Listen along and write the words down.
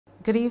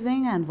Good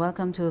evening and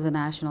welcome to the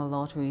National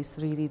Lottery's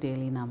 3D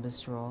Daily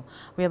Numbers Draw.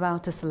 We're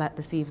about to select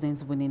this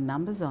evening's winning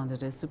numbers under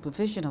the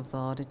supervision of the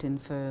auditing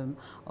firm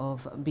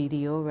of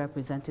BDO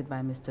represented by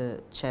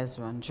Mr.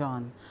 Chesron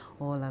John.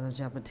 All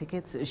eligible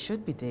tickets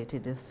should be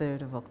dated the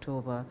 3rd of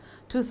October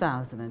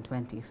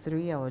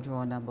 2023. Our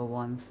draw number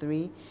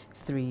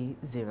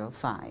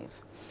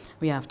 13305.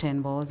 We have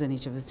 10 balls in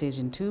each of the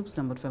staging tubes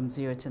numbered from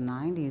 0 to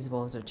 9. These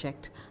balls are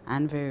checked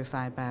and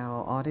verified by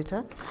our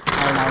auditor.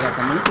 I will now get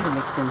them into the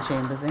mixing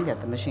chambers and get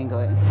the machine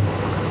going.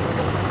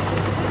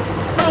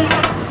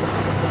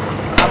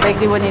 I'll make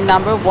the winning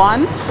number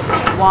 1,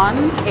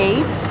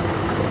 8,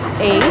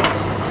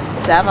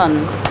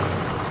 7,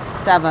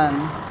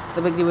 7.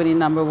 The big winning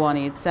number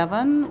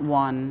 187,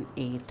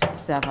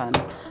 187.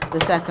 The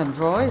second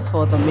draw is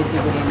for the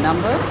midday winning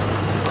number.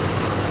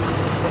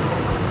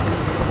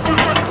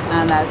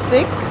 And that's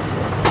 6,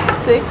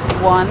 6,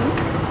 1,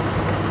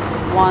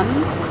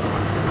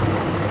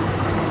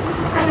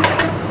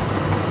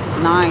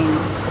 1,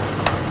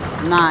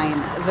 9,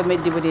 9. The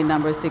midday winning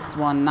number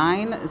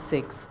 619,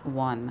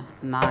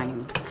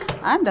 619.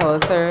 And our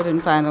third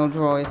and final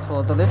draw is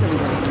for the little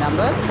winning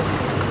number.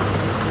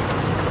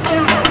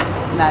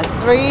 And that's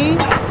 3,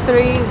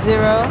 3,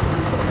 0,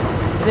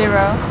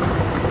 0.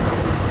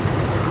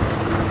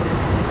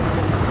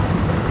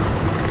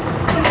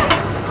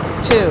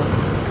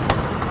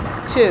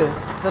 2,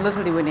 the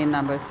little winning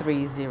number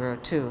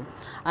 302.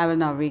 I will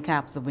now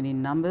recap the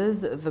winning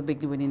numbers. The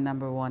big winning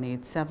number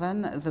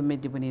 187, the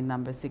mid winning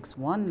number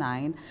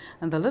 619,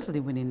 and the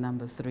little winning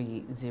number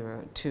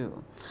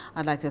 302.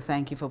 I'd like to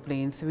thank you for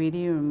playing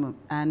 3D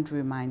and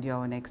remind you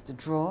our next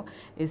draw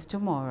is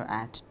tomorrow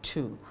at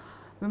 2.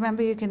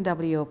 Remember, you can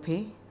double your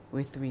pay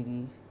with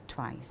 3D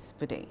twice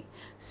per day.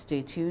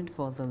 Stay tuned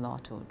for the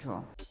Lotto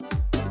draw.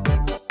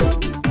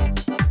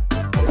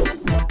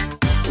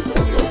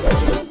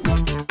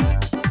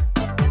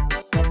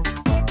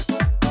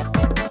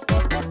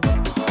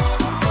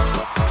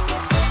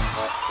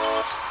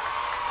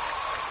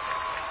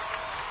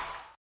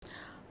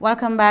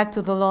 Welcome back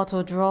to the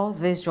Lotto draw.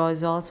 This draw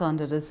is also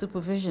under the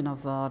supervision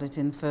of the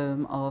auditing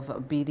firm of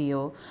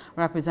BDO,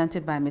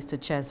 represented by Mr.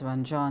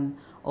 Chesron John.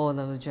 All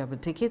eligible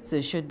tickets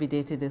should be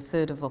dated the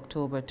 3rd of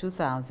October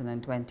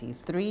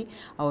 2023.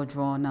 Our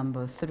draw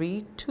number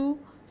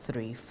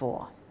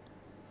 3234.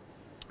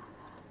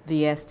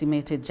 The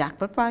estimated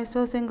jackpot prize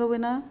for a single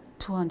winner,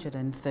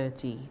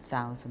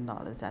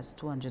 $230,000. That's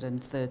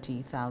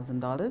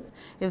 $230,000.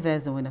 If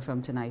there's a winner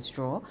from tonight's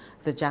draw,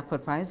 the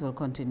jackpot prize will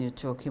continue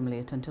to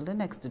accumulate until the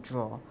next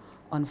draw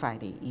on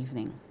Friday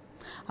evening.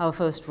 Our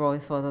first draw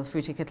is for the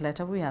free ticket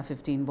letter. We have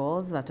 15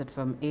 balls lettered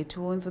from A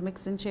to O in the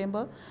mixing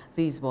chamber.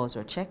 These balls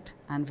were checked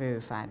and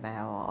verified by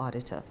our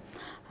auditor.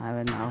 I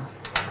will now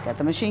get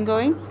the machine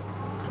going.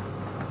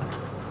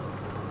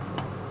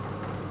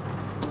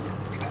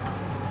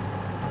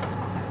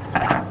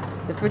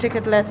 The free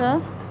ticket letter,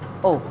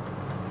 O.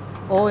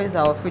 O is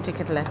our free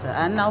ticket letter.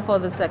 And now for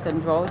the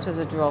second draw, which is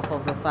a draw for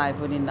the 5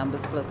 winning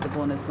numbers plus the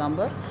bonus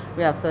number.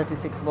 We have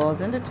 36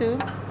 balls in the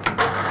tubes.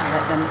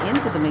 Let them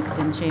into the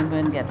mixing chamber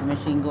and get the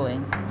machine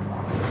going.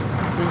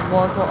 These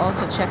balls were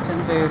also checked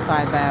and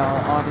verified by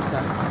our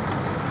auditor.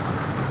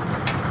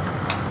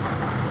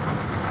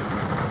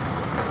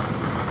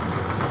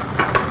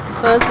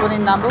 First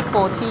winning number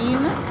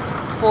 14,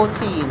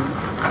 14.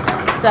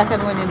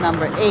 Second winning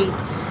number 8,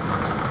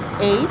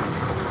 8.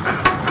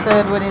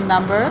 Third winning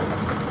number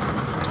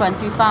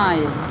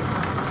 25,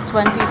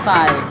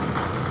 25.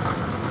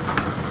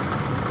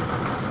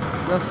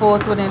 The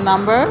fourth winning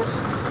number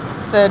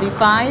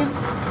 35,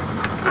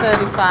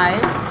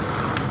 35.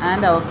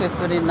 And our fifth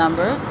winning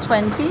number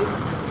 20,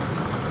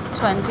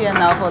 20. And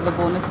now for the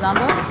bonus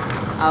number.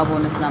 Our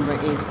bonus number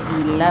is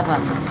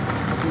 11.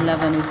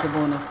 11 is the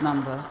bonus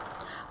number.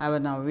 I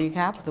will now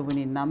recap the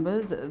winning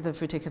numbers. The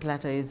free ticket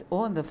letter is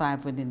O and the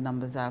 5 winning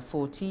numbers are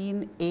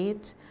 14,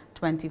 8,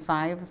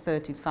 25,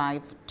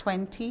 35,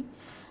 20.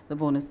 The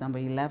bonus number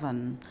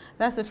 11.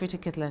 That's the free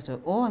ticket letter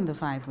O and the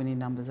 5 winning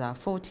numbers are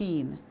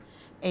 14,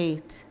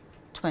 8,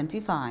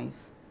 25,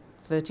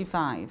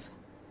 35,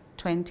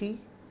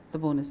 20. The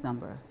bonus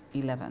number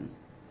 11.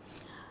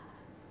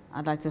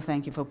 I'd like to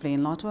thank you for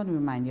playing Lotto and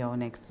remind you our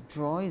next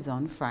draw is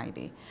on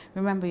Friday.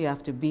 Remember, you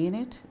have to be in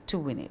it to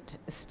win it.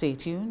 Stay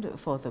tuned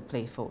for the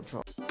Play 4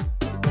 draw.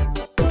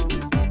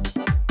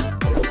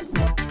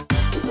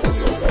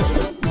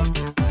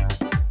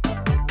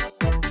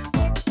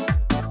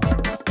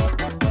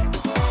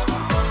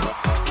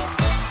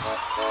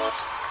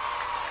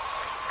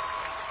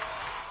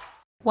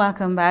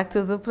 Welcome back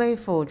to the Play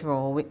 4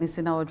 draw.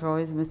 Witnessing our draw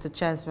is Mr.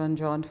 Chesron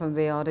John from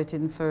the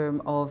auditing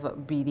firm of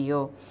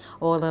BDO.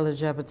 All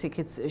eligible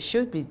tickets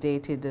should be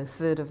dated the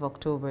 3rd of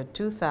October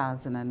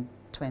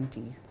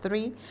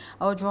 2023.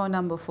 Our draw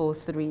number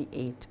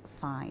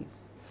 4385.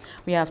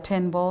 We have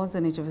 10 balls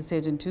in each of the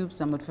staging tubes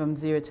numbered from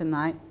 0 to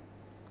 9.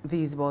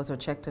 These balls are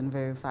checked and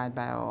verified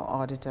by our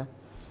auditor.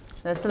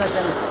 Let's let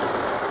them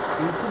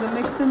into the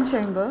mixing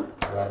chamber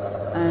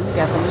and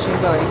get the machine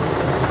going.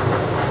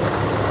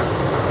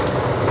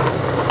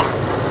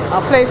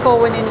 I'll play for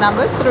winning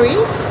number 3,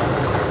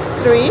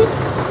 3,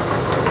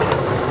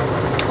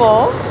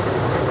 4,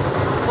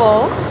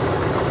 4,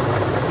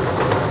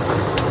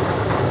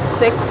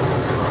 6,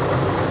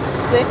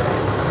 6,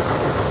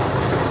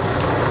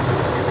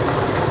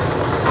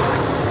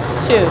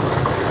 2,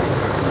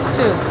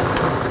 2.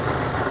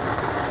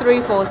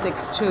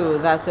 3462.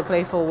 That's the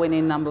play for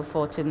winning number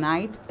for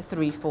tonight.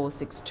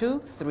 3462,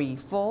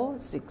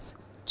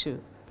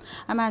 3462.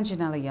 I'm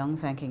Anjanella Young,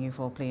 thanking you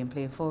for playing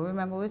Play 4.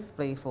 Remember, with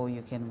Play 4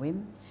 you can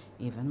win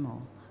even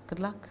more. Good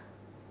luck.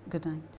 Good night.